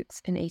of the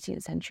Hoax in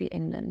 18th-Century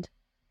England.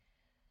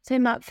 So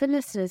Matt, for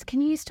listeners,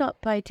 can you start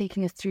by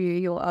taking us through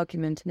your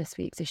argument in this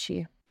week's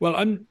issue? Well,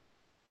 I'm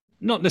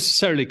not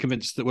necessarily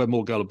convinced that we're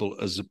more gullible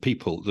as a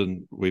people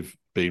than we've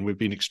been. We've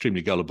been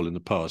extremely gullible in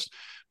the past,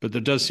 but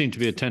there does seem to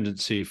be a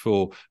tendency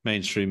for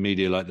mainstream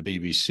media like the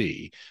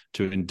BBC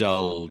to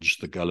indulge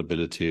the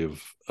gullibility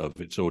of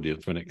its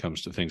audience when it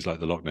comes to things like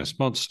the Loch Ness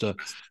Monster,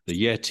 the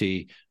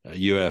Yeti,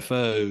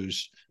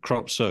 UFOs,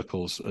 crop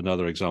circles, and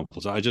other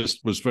examples. I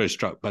just was very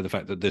struck by the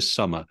fact that this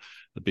summer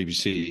the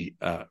BBC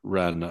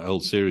ran a whole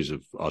series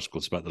of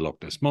articles about the Loch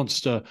Ness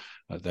Monster.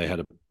 They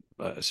had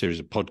a series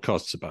of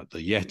podcasts about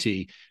the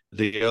Yeti,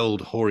 the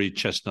old hoary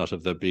chestnut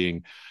of there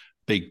being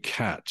big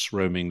cats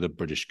roaming the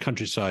British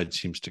countryside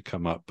seems to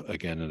come up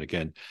again and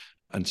again,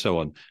 and so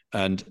on.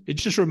 And it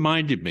just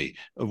reminded me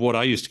of what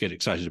I used to get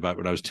excited about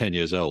when I was 10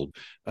 years old.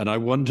 And I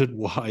wondered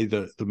why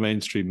the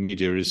mainstream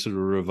media is sort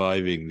of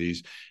reviving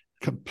these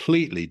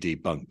completely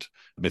debunked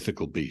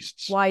mythical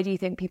beasts. Why do you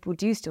think people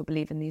do still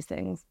believe in these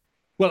things?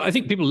 Well, I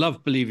think people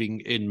love believing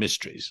in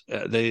mysteries.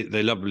 They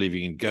love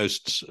believing in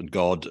ghosts and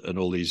God and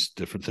all these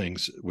different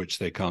things which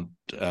they can't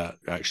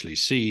actually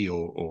see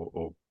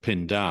or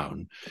pin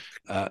down.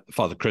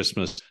 Father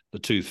Christmas, the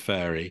Tooth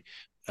Fairy,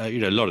 a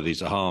lot of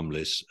these are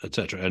harmless,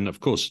 etc. And of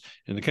course,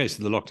 in the case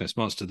of the Loch Ness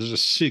Monster, there's a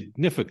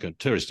significant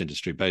tourist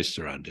industry based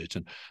around it.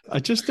 And I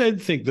just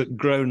don't think that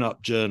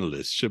grown-up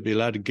journalists should be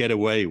allowed to get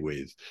away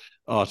with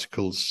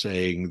articles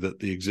saying that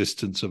the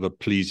existence of a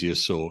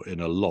plesiosaur in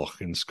a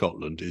loch in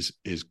Scotland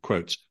is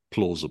quotes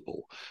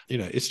plausible.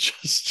 It's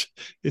just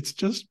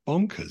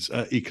bonkers.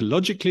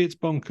 Ecologically, it's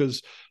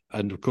bonkers.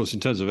 And of course, in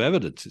terms of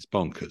evidence, it's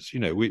bonkers.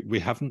 We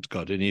haven't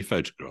got any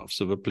photographs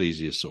of a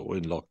plesiosaur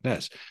in Loch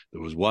Ness.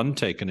 There was one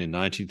taken in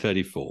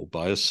 1934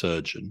 by a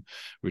surgeon,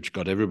 which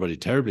got everybody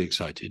terribly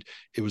excited.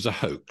 It was a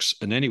hoax.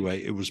 And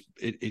anyway,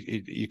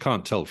 you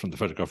can't tell from the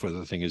photograph whether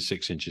the thing is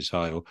 6 inches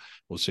high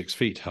or 6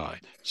 feet high.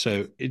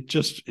 So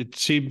it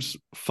seems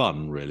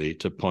fun, really,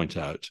 to point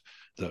out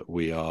that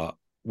we are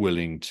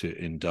willing to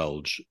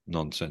indulge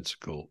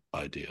nonsensical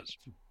ideas.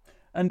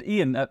 And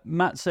Ian,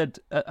 Matt said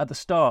at the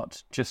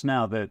start just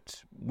now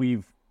that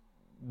we're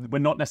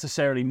not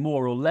necessarily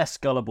more or less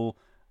gullible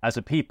as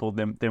a people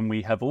than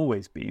we have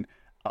always been.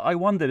 I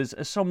wondered,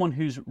 as someone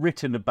who's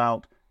written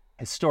about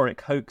historic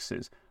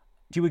hoaxes,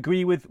 do you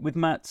agree with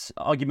Matt's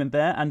argument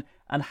there?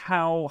 And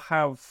how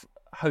have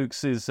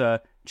hoaxes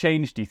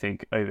changed, do you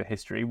think, over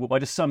history? Why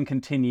do some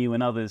continue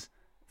and others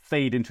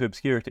fade into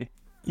obscurity?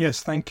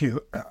 Yes, thank you.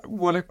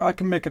 Well, I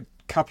can make a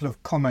couple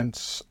of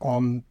comments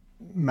on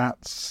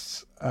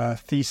Matt's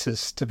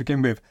thesis to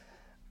begin with.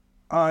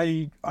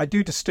 I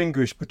do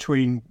distinguish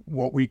between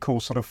what we call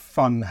sort of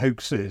fun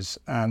hoaxes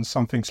and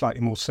something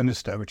slightly more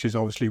sinister, which is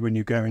obviously when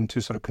you go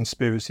into sort of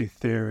conspiracy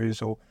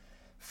theories or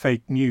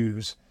fake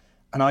news.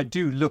 And I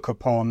do look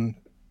upon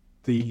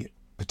the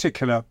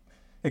particular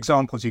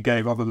examples you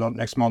gave of the Loch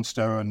Ness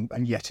Monster and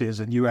Yetis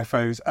and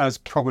UFOs as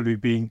probably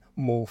being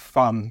more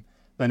fun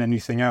than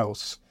anything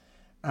else.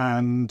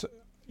 And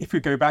if you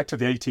go back to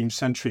the 18th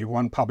century,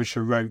 one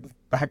publisher wrote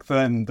back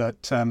then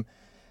that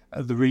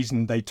the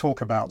reason they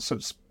talk about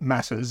such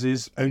matters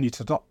is only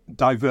to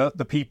divert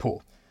the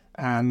people.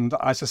 And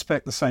I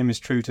suspect the same is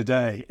true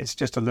today. It's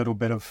just a little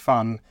bit of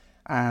fun,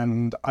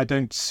 and I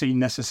don't see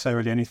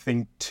necessarily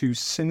anything too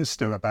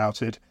sinister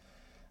about it.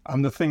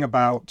 And the thing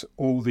about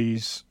all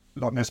these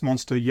Loch Ness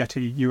Monster,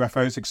 Yeti,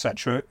 UFOs,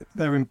 etc.,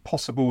 they're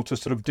impossible to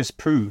sort of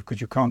disprove,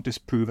 because you can't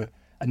disprove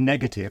a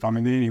negative. I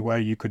mean, the only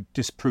way you could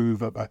disprove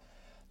that a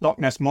Loch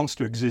Ness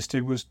Monster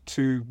existed was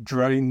to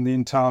drain the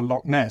entire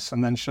Loch Ness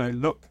and then show,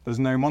 look, there's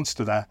no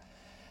monster there.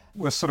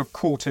 We're sort of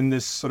caught in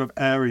this sort of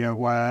area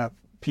where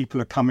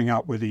people are coming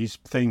up with these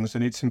things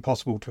and it's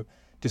impossible to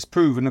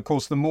disprove. And of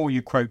course, the more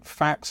you quote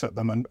facts at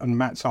them, and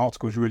Matt's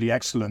article is really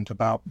excellent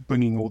about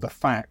bringing all the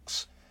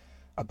facts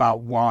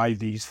about why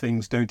these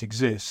things don't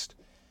exist,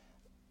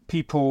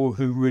 people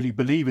who really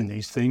believe in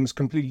these things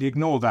completely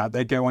ignore that.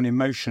 They go on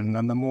emotion,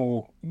 and the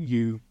more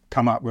you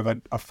come up with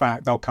a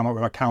fact, they'll come up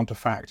with a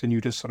counterfact, and you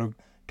just sort of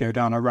go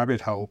down a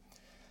rabbit hole.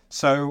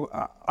 So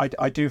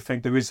I do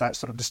think there is that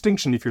sort of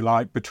distinction, if you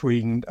like,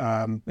 between,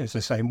 as I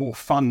say, more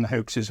fun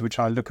hoaxes, which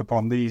I look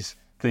upon these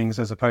things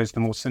as opposed to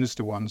more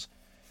sinister ones.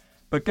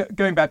 But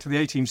going back to the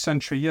 18th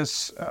century,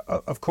 yes,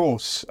 of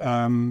course,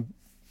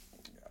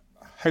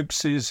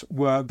 hoaxes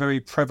were very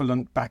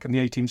prevalent back in the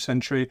 18th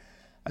century,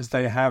 as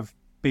they have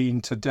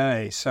been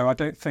today. So I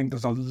don't think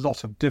there's a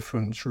lot of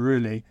difference,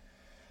 really.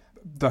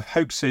 The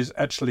hoaxes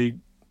actually,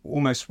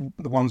 almost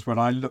the ones that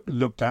I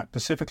looked at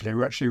specifically,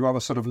 were actually rather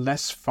sort of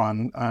less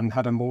fun and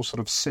had a more sort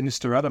of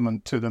sinister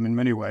element to them in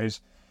many ways.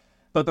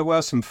 But there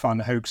were some fun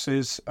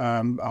hoaxes.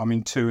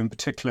 Two in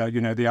particular,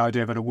 the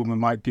idea that a woman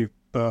might give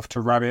birth to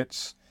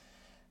rabbits,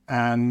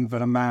 and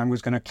that a man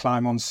was going to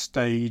climb on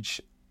stage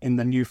in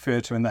the new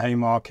theatre in the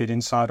Haymarket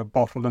inside a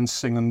bottle and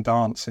sing and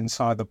dance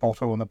inside the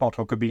bottle, and the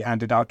bottle could be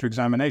handed out to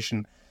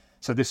examination.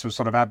 So this was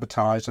sort of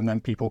advertised, and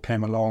then people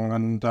came along,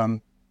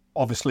 and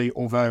obviously,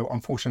 although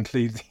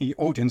unfortunately the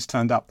audience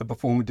turned up, the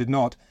performer did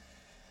not.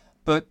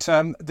 But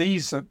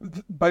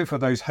both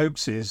of those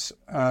hoaxes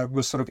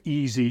were sort of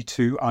easy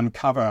to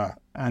uncover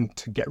and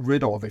to get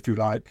rid of, if you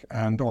like,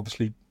 and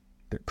obviously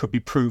it could be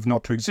proved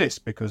not to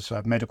exist, because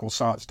medical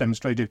science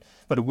demonstrated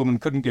that a woman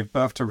couldn't give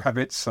birth to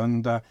rabbits,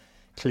 and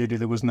clearly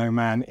there was no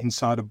man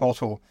inside a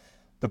bottle.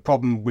 The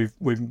problem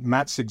with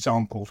Matt's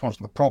examples, one of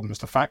the problems,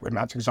 the fact with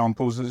Matt's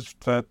examples, is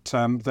that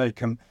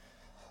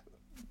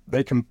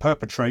they can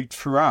perpetrate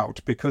throughout,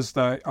 because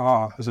they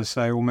are, as I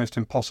say, almost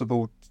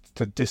impossible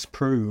to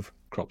disprove.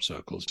 Crop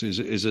circles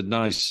is a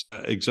nice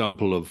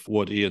example of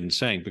what Ian's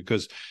saying,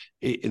 because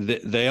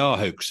they are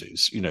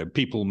hoaxes.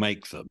 People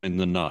make them in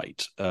the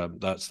night.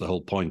 That's the whole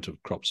point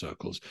of crop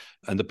circles.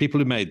 And the people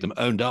who made them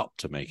owned up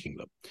to making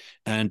them.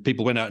 And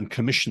people went out and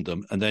commissioned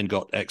them and then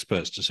got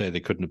experts to say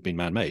they couldn't have been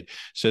man-made.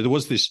 So there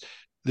was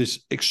this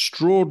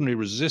extraordinary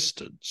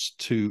resistance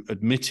to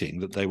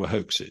admitting that they were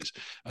hoaxes.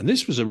 And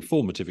this was a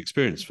formative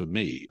experience for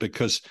me,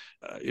 because,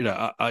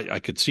 I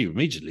could see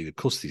immediately, of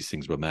course, these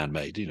things were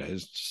man-made.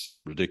 It's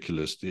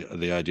ridiculous.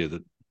 The idea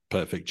that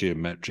perfect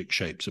geometric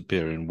shapes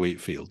appear in wheat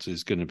fields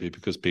is going to be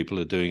because people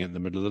are doing it in the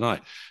middle of the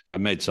night. I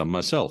made some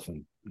myself,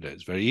 and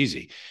it's very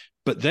easy.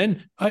 But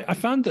then I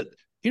found that,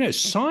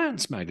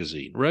 Science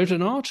magazine wrote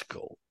an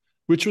article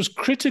which was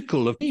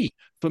critical of me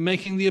for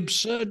making the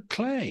absurd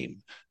claim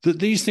that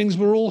these things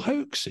were all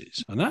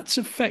hoaxes. And that's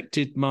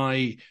affected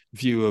my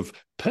view of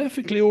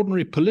perfectly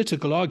ordinary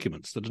political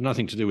arguments that have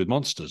nothing to do with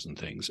monsters and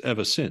things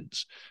ever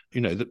since.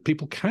 That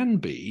people can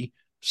be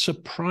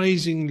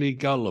surprisingly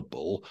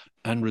gullible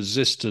and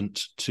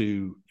resistant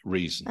to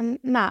reason. And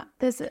Matt,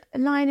 there's a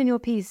line in your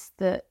piece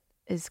that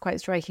is quite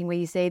striking, where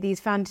you say these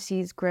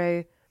fantasies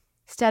grow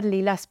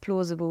steadily less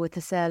plausible with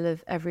the sale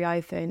of every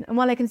iPhone. And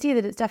while I can see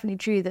that it's definitely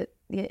true that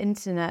the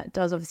internet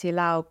does obviously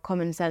allow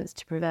common sense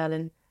to prevail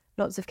in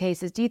lots of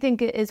cases, do you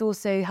think it is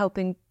also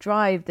helping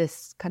drive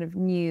this kind of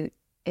new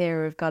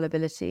era of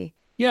gullibility?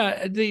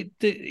 Yeah, the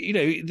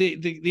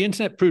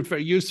internet proved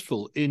very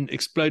useful in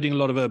exploding a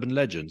lot of urban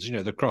legends.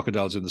 The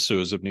crocodiles in the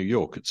sewers of New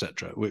York,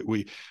 etc.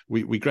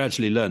 We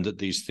gradually learned that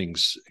these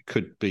things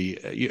could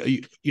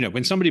be.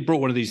 When somebody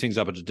brought one of these things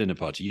up at a dinner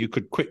party, you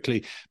could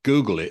quickly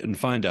Google it and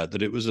find out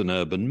that it was an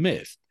urban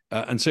myth.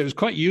 And so it was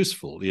quite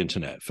useful, the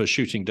internet, for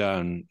shooting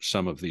down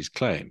some of these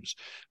claims.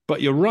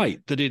 But you're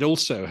right that it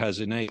also has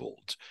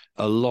enabled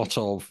a lot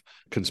of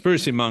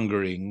conspiracy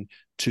mongering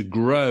to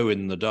grow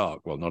in the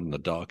dark. Well, not in the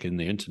dark, in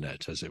the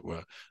internet, as it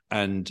were.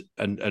 And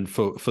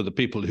for the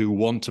people who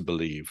want to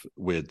believe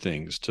weird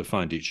things to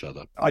find each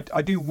other.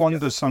 I do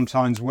wonder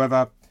sometimes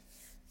whether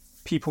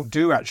people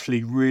do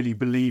actually really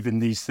believe in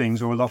these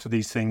things, or a lot of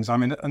these things. I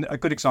mean, a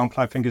good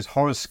example, I think, is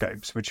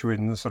horoscopes, which are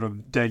in the sort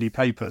of daily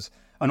papers.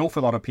 An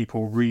awful lot of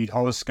people read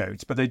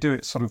horoscopes, but they do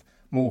it sort of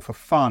more for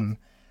fun,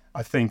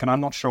 I think. And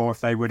I'm not sure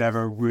if they would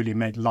ever really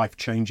make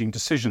life-changing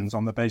decisions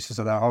on the basis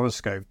of their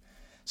horoscope.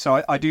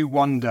 So I do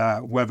wonder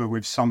whether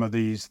with some of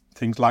these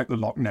things like the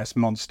Loch Ness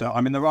Monster,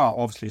 I mean, there are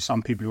obviously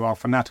some people who are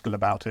fanatical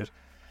about it,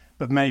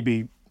 but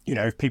maybe,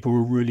 if people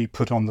were really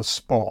put on the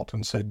spot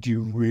and said, do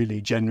you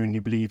really genuinely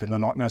believe in the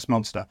Loch Ness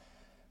Monster?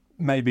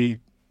 Maybe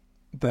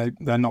they're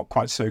not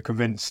quite so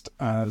convinced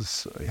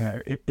as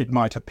it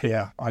might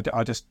appear.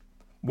 I just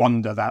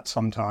wonder that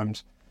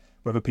sometimes,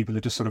 whether people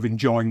are just sort of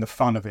enjoying the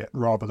fun of it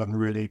rather than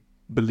really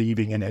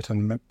believing in it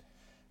and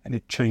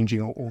it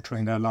changing or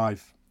altering their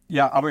life.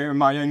 Yeah, I mean, in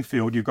my own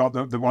field, you've got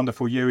the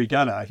wonderful Uri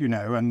Geller,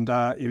 and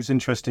it was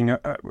interesting.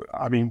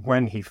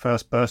 When he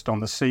first burst on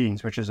the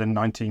scenes, which is in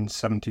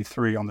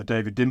 1973 on the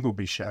David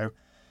Dimbleby show,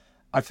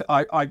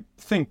 I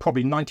think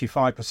probably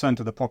 95%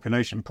 of the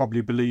population probably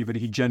believe that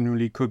he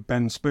genuinely could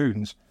bend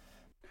spoons.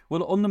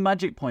 Well, on the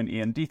magic point,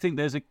 Ian, do you think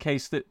there's a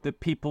case that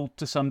people,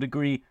 to some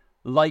degree,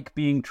 like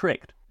being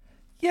tricked?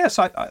 Yes,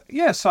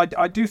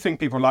 I do think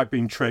people like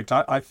being tricked.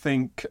 I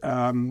think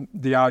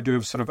the idea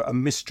of sort of a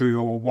mystery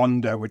or a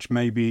wonder which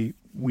maybe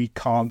we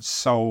can't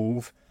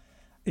solve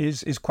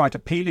is quite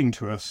appealing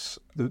to us.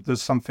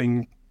 There's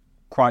something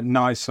quite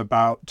nice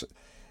about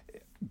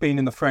being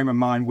in the frame of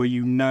mind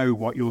where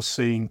what you're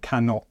seeing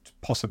cannot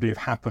possibly have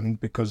happened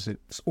because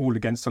it's all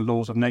against the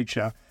laws of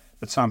nature,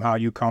 but somehow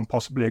you can't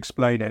possibly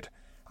explain it.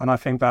 And I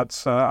think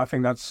that's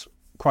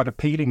quite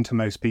appealing to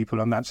most people,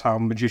 and that's how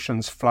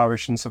magicians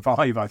flourish and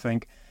survive, I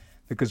think,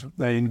 because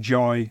they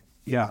enjoy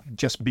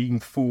just being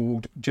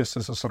fooled, just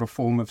as a sort of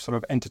form of sort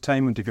of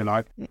entertainment, if you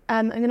like.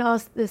 I'm going to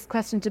ask this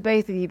question to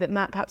both of you, but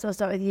Matt, perhaps I'll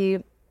start with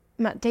you.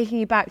 Matt, taking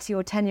you back to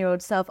your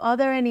 10-year-old self, are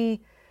there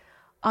any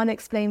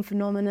unexplained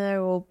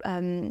phenomena or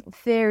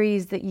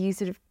theories that you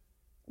sort of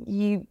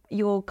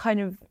you're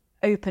kind of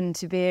open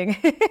to being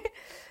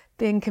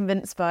being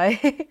convinced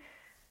by?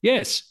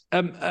 Yes.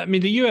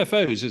 The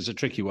UFOs is a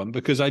tricky one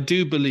because I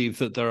do believe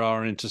that there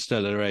are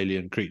interstellar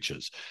alien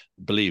creatures.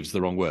 Believe's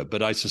the wrong word,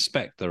 but I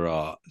suspect there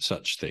are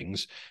such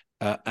things,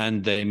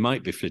 and they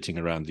might be flitting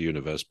around the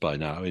universe by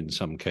now in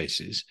some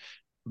cases.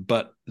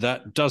 But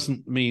that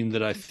doesn't mean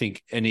that I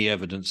think any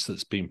evidence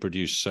that's been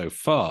produced so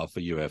far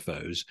for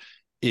UFOs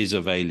is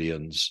of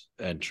aliens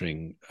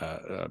entering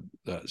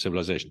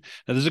civilization.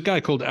 Now, there's a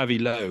guy called Avi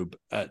Loeb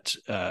at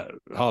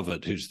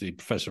Harvard, who's the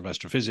professor of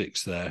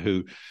astrophysics there,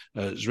 who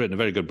has written a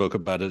very good book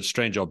about a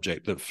strange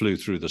object that flew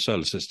through the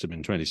solar system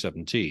in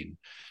 2017,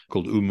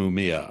 called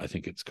Oumuamua, I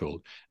think it's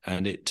called.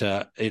 And it's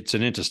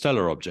an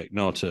interstellar object,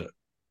 not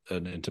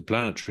an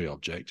interplanetary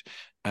object.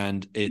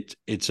 And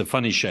it's a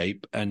funny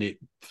shape, and it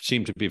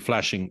seemed to be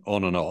flashing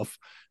on and off.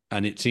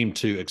 And it seemed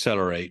to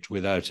accelerate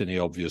without any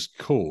obvious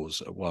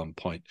cause at one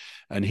point.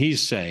 And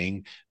he's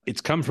saying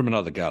it's come from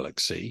another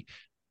galaxy,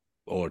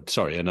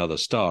 another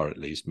star at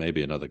least,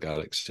 maybe another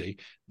galaxy.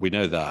 We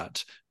know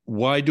that.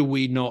 Why do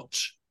we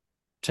not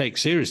take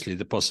seriously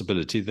the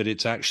possibility that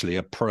it's actually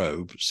a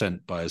probe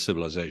sent by a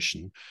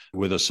civilization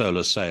with a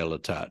solar sail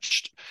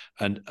attached?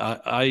 And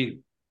I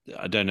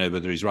don't know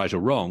whether he's right or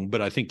wrong,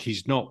 but I think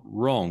he's not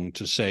wrong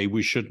to say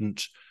we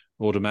shouldn't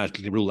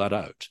automatically rule that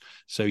out.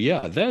 So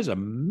there's a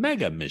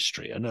mega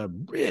mystery and a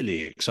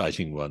really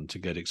exciting one to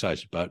get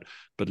excited about,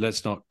 but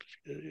let's not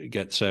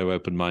get so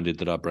open-minded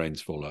that our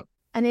brains fall out.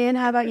 And Ian,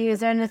 how about you?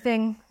 Is there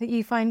anything that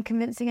you find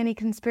convincing, any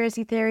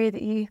conspiracy theory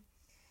that you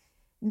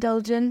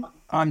indulge in?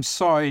 I'm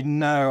sorry,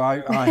 no,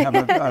 I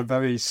have a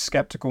very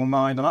sceptical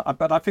mind,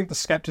 but I think the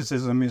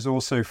scepticism is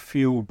also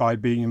fueled by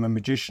being a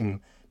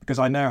magician, because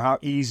I know how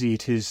easy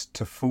it is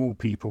to fool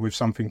people with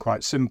something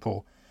quite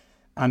simple.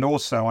 And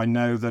also I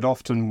know that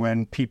often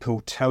when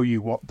people tell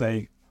you what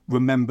they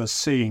remember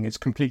seeing, it's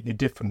completely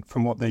different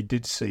from what they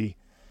did see.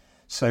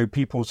 So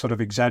people sort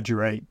of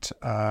exaggerate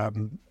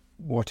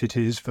what it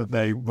is that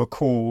they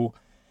recall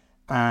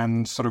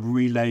and sort of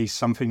relay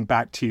something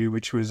back to you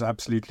which was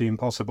absolutely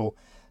impossible.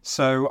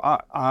 So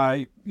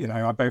I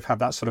both have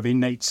that sort of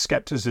innate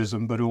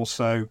skepticism, but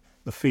also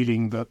the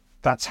feeling that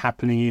that's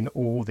happening in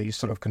all these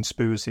sort of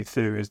conspiracy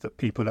theories, that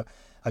people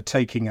are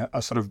taking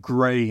a sort of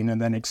grain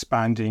and then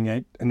expanding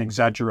it and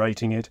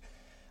exaggerating it.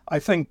 I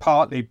think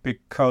partly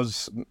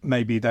because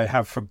maybe they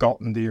have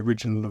forgotten the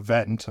original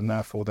event and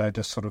therefore they're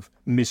just sort of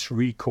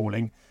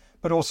misrecalling.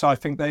 But also I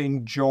think they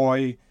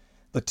enjoy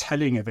the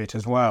telling of it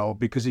as well,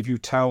 because if you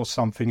tell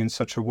something in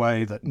such a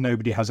way that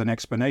nobody has an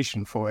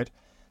explanation for it,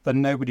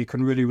 then nobody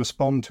can really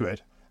respond to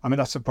it. I mean,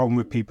 that's the problem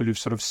with people who've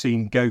sort of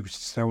seen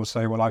ghosts. They will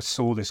say, well, I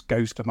saw this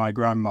ghost of my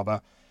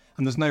grandmother.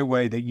 And there's no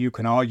way that you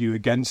can argue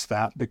against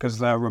that, because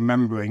they're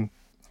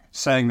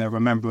saying they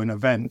remember an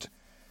event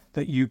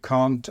that you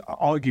can't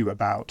argue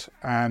about.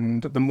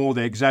 And the more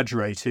they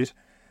exaggerate it,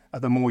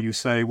 the more you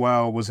say,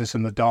 well, was this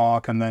in the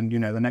dark? And then,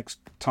 the next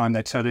time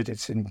they tell it,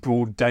 it's in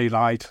broad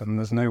daylight and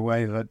there's no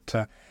way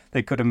that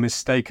they could have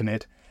mistaken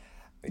it.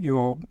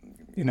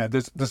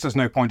 There's just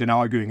no point in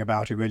arguing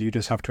about it, really. You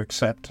just have to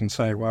accept and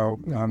say, well,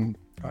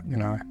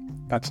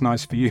 that's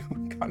nice for you,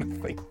 kind of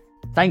thing.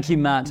 Thank you,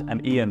 Matt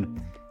and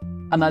Ian.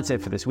 And that's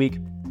it for this week.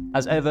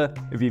 As ever,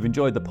 if you've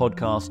enjoyed the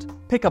podcast,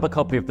 pick up a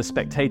copy of the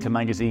Spectator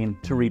magazine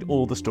to read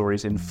all the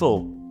stories in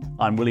full.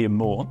 I'm William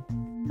Moore.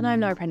 And I'm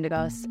Lara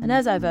Prendergast. And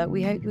as ever,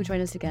 we hope you'll join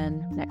us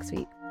again next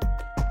week.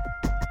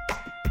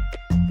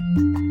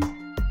 you.